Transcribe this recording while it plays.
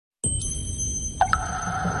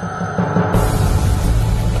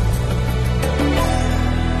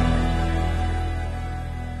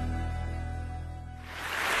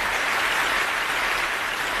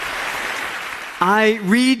I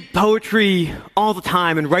read poetry all the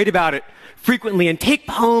time and write about it frequently and take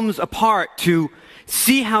poems apart to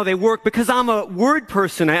see how they work because I'm a word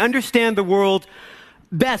person. I understand the world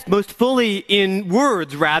best, most fully in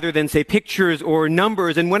words rather than, say, pictures or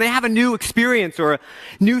numbers. And when I have a new experience or a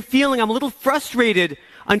new feeling, I'm a little frustrated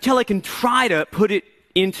until I can try to put it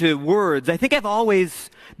into words. I think I've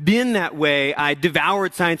always been that way. I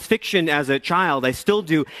devoured science fiction as a child. I still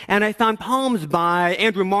do. And I found poems by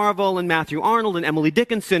Andrew Marvell and Matthew Arnold and Emily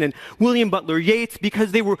Dickinson and William Butler Yeats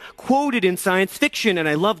because they were quoted in science fiction and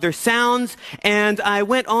I loved their sounds. And I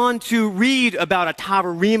went on to read about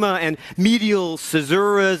atavarima and medial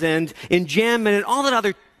caesuras and enjambment and all that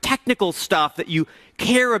other technical stuff that you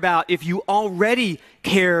care about if you already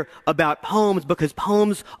care about poems, because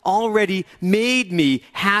poems already made me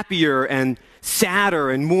happier and sadder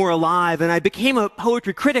and more alive. And I became a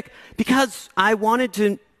poetry critic because I wanted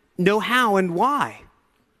to know how and why.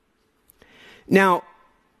 Now,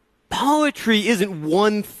 poetry isn't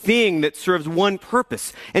one thing that serves one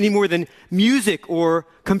purpose any more than music or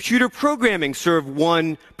computer programming serve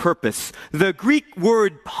one purpose. The Greek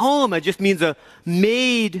word poema just means a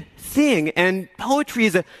made thing, and poetry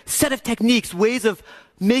is a set of techniques, ways of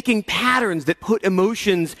making patterns that put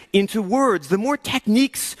emotions into words. The more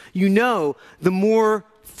techniques you know, the more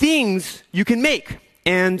things you can make,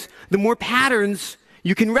 and the more patterns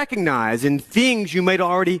you can recognize in things you might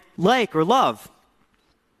already like or love.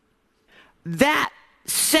 That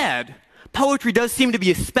said, poetry does seem to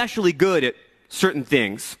be especially good at certain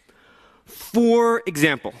things. For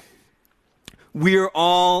example, we're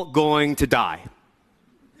all going to die.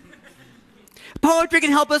 Poetry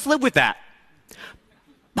can help us live with that.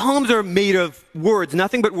 Poems are made of words,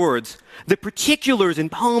 nothing but words. The particulars in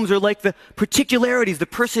poems are like the particularities, the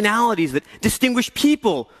personalities that distinguish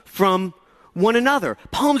people from one another.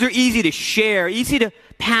 Poems are easy to share, easy to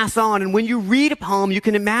pass on, and when you read a poem, you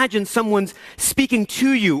can imagine someone's speaking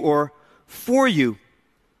to you or for you.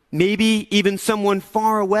 Maybe even someone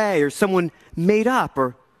far away, or someone made up,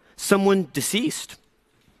 or someone deceased.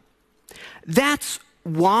 That's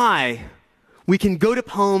why we can go to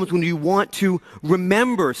poems when we want to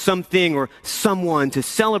remember something or someone, to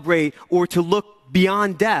celebrate, or to look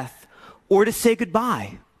beyond death, or to say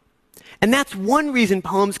goodbye. And that's one reason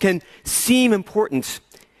poems can seem important,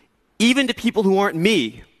 even to people who aren't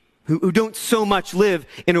me, who don't so much live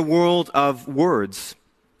in a world of words.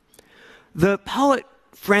 The poet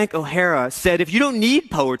Frank O'Hara said, if you don't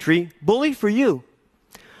need poetry, bully for you.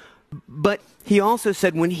 But he also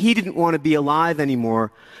said when he didn't want to be alive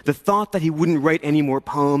anymore, the thought that he wouldn't write any more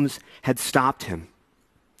poems had stopped him.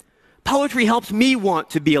 Poetry helps me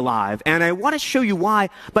want to be alive, and I want to show you why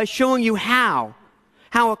by showing you how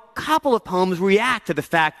a couple of poems react to the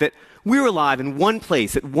fact that we're alive in one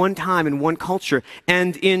place, at one time, in one culture,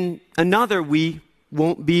 and in another we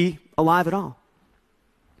won't be alive at all.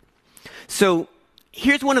 So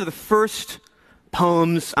here's one of the first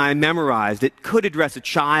poems I memorized. It could address a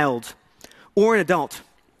child or an adult.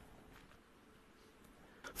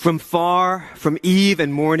 From far, from eve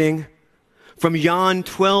and morning, from yon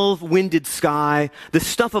 12-winded sky, the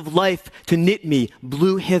stuff of life to knit me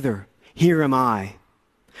blew hither, here am I.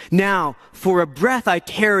 Now, for a breath I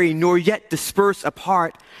tarry, nor yet disperse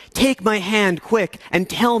apart. Take my hand quick, and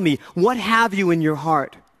tell me, what have you in your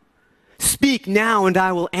heart? Speak now, and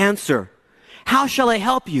I will answer. How shall I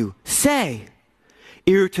help you? Say.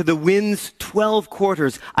 Ere to the wind's 12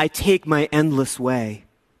 quarters I take my endless way.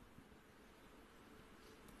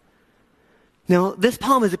 Now, this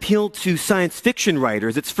poem has appealed to science fiction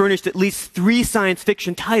writers. It's furnished at least 3 science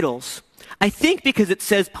fiction titles. I think because it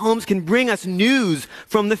says poems can bring us news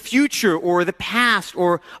from the future or the past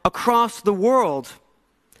or across the world.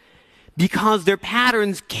 Because their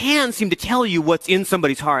patterns can seem to tell you what's in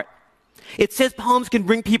somebody's heart. It says poems can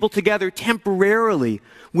bring people together temporarily,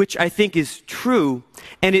 which I think is true.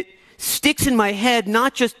 And it sticks in my head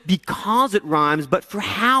not just because it rhymes, but for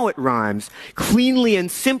how it rhymes, cleanly and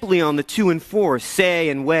simply on the 2 and 4, say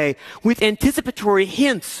and way, with anticipatory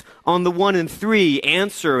hints on the 1 and 3,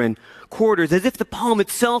 answer and quarters, as if the poem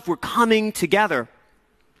itself were coming together.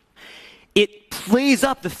 It plays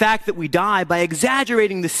up the fact that we die by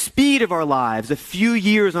exaggerating the speed of our lives. A few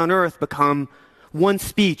years on earth become one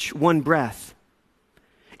speech, one breath.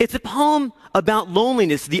 It's a poem about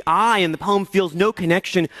loneliness. The I in the poem feels no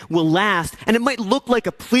connection will last, and it might look like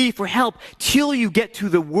a plea for help till you get to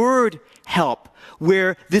the word help,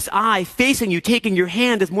 where this I facing you, taking your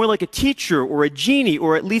hand, is more like a teacher or a genie,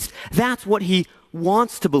 or at least that's what he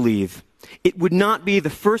wants to believe. It would not be the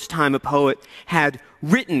first time a poet had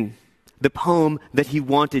written the poem that he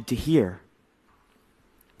wanted to hear.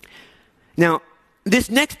 Now, this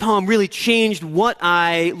next poem really changed what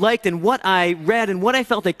I liked and what I read and what I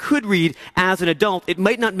felt I could read as an adult. It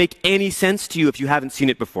might not make any sense to you if you haven't seen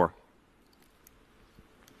it before.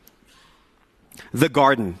 The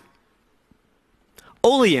Garden.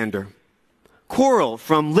 Oleander. Coral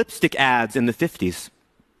from lipstick ads in the 50s.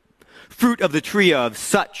 Fruit of the tree of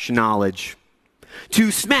such knowledge.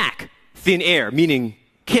 To smack, thin air, meaning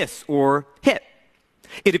kiss or hit.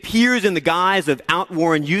 It appears in the guise of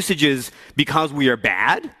outworn usages because we are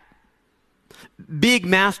bad. Big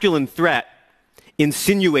masculine threat,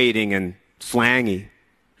 insinuating and slangy.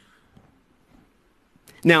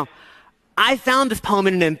 Now, I found this poem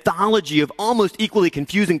in an anthology of almost equally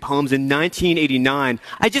confusing poems in 1989.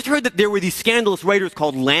 I just heard that there were these scandalous writers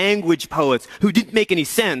called language poets who didn't make any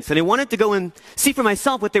sense, and I wanted to go and see for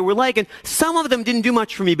myself what they were like, and some of them didn't do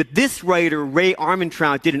much for me, but this writer, Ray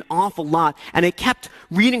Armentrout, did an awful lot, and I kept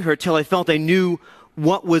reading her till I felt I knew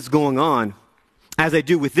what was going on, as I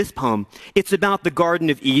do with this poem. It's about the Garden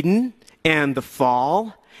of Eden and the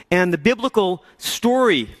fall, and the biblical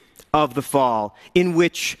story of the fall, in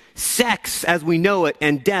which sex as we know it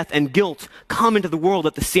and death and guilt come into the world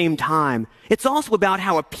at the same time. It's also about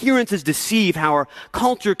how appearances deceive, how our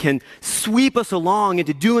culture can sweep us along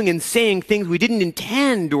into doing and saying things we didn't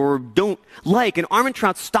intend or don't like. And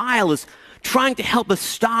Armentrout's style is trying to help us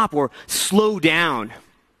stop or slow down.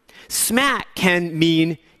 Smack can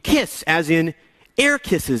mean kiss, as in air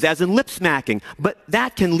kisses, as in lip smacking, but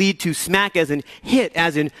that can lead to smack as in hit,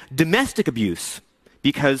 as in domestic abuse,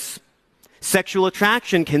 because sexual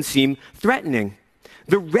attraction can seem threatening.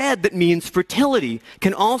 The red that means fertility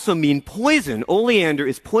can also mean poison. Oleander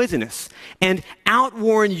is poisonous. And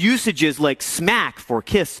outworn usages like smack for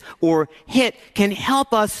kiss or hit can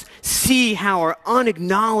help us see how our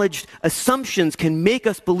unacknowledged assumptions can make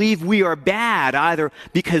us believe we are bad, either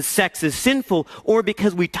because sex is sinful or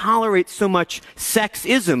because we tolerate so much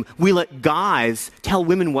sexism. We let guys tell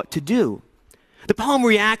women what to do. The poem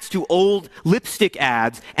reacts to old lipstick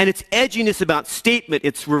ads, and its edginess about statement,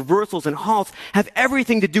 its reversals and halts, have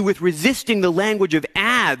everything to do with resisting the language of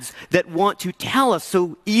ads that want to tell us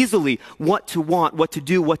so easily what to want, what to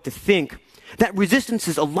do, what to think. That resistance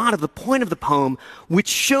is a lot of the point of the poem, which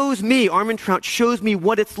shows me, Armentrout shows me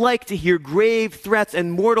what it's like to hear grave threats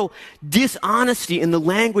and mortal dishonesty in the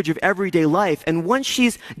language of everyday life. And once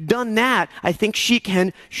she's done that, I think she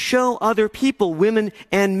can show other people, women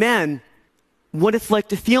and men, what it's like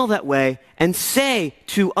to feel that way, and say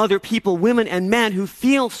to other people, women and men who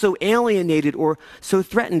feel so alienated or so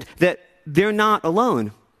threatened, that they're not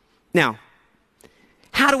alone. Now,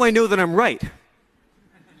 how do I know that I'm right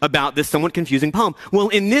about this somewhat confusing poem? Well,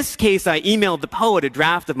 in this case, I emailed the poet a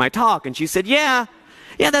draft of my talk, and she said, yeah,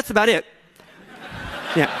 that's about it.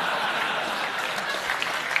 Yeah.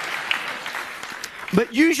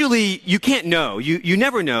 But usually, you can't know. You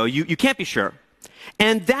never know. You can't be sure.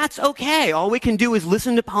 And that's okay. All we can do is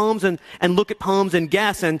listen to poems and look at poems and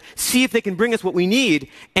guess and see if they can bring us what we need.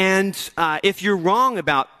 And if you're wrong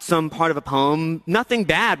about some part of a poem, nothing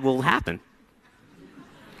bad will happen.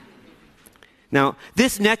 Now,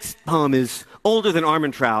 this next poem is older than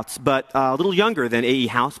Armentrout's, but a little younger than A.E.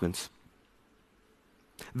 Housman's.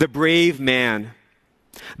 The Brave Man.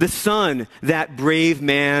 The sun, that brave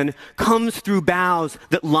man, comes through boughs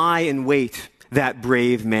that lie in wait, that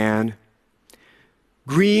brave man.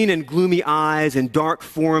 Green and gloomy eyes and dark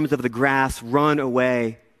forms of the grass run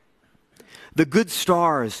away. The good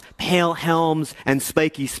stars, pale helms and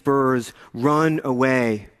spiky spurs run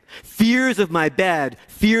away. Fears of my bed,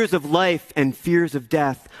 fears of life and fears of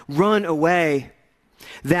death run away.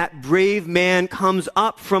 That brave man comes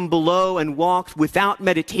up from below and walks without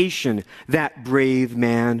meditation, that brave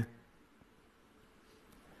man.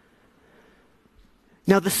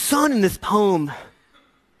 Now the sun in this poem,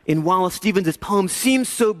 in Wallace Stevens' poem, seems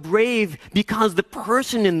so brave because the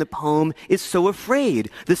person in the poem is so afraid.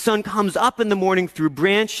 The sun comes up in the morning through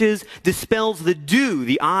branches, dispels the dew,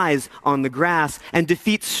 the eyes on the grass, and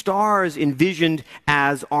defeats stars envisioned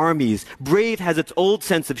as armies. Brave has its old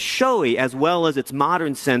sense of showy as well as its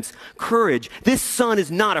modern sense, courage. This sun is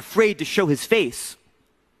not afraid to show his face.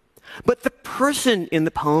 But the person in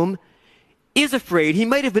the poem is afraid. He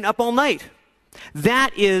might have been up all night.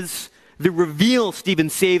 That is the reveal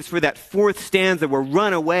Stevens saves for that fourth stanza where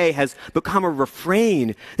run away has become a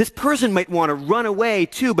refrain. This person might want to run away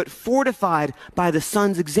too, but fortified by the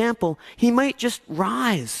sun's example, he might just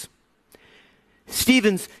rise.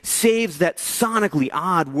 Stevens saves that sonically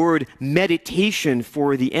odd word meditation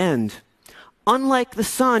for the end. Unlike the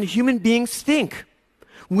sun, human beings think.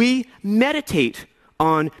 We meditate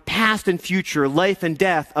on past and future, life and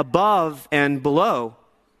death, above and below,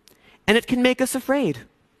 and it can make us afraid.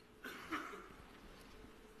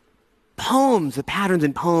 poems, the patterns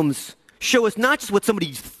in poems, show us not just what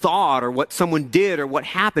somebody thought or what someone did or what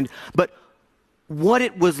happened, but what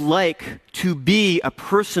it was like to be a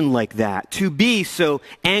person like that, to be so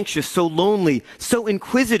anxious, so lonely, so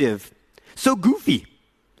inquisitive, so goofy,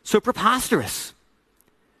 so preposterous,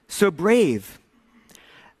 so brave.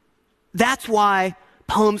 That's why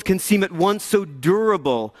poems can seem at once so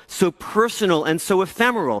durable, so personal, and so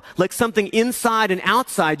ephemeral, like something inside and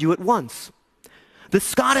outside you at once. The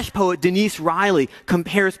Scottish poet Denise Riley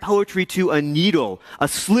compares poetry to a needle, a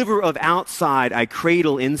sliver of outside I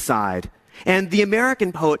cradle inside. And the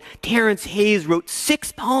American poet Terence Hayes wrote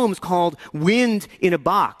 6 poems called Wind in a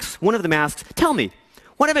Box. One of them asks, tell me,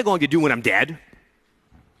 what am I going to do when I'm dead?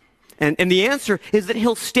 And the answer is that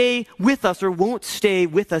he'll stay with us or won't stay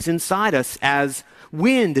with us inside us as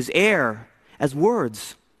wind, as air, as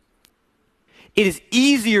words. It is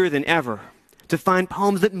easier than ever to find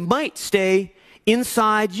poems that might stay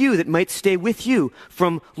inside you, that might stay with you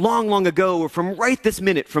from long, long ago or from right this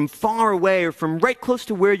minute, from far away or from right close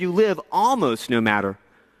to where you live, almost no matter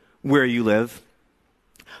where you live.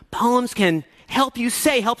 Poems can help you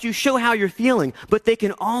show how you're feeling, but they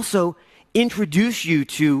can also introduce you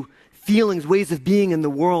to feelings, ways of being in the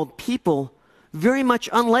world, people very much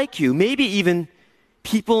unlike you, maybe even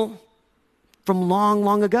people from long,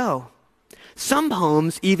 long ago. Some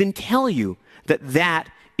poems even tell you that that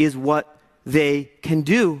is what they can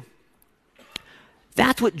do.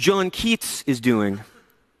 That's what John Keats is doing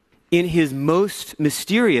in his most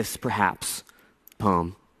mysterious, perhaps,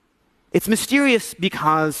 poem. It's mysterious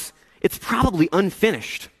because it's probably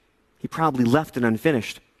unfinished. He probably left it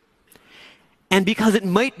unfinished. And because it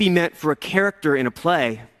might be meant for a character in a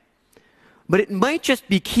play, but it might just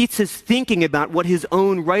be Keats's thinking about what his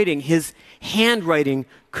own writing, his handwriting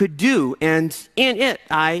could do. And in it,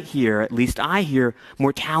 at least I hear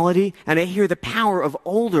mortality, and I hear the power of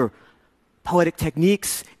older poetic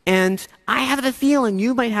techniques. And I have the feeling,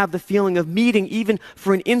 you might have the feeling of meeting, even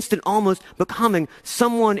for an instant, almost becoming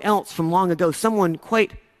someone else from long ago, someone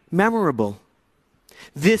quite memorable.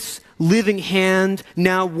 This living hand,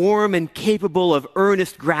 now warm and capable of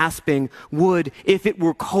earnest grasping, would, if it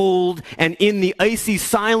were cold and in the icy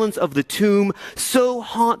silence of the tomb, so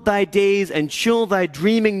haunt thy days and chill thy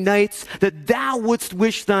dreaming nights that thou wouldst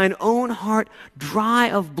wish thine own heart dry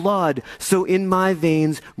of blood, so in my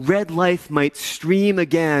veins red life might stream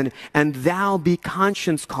again, and thou be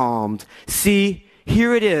conscience calmed. See,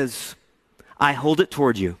 here it is. I hold it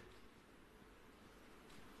toward you.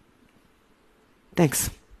 Thanks.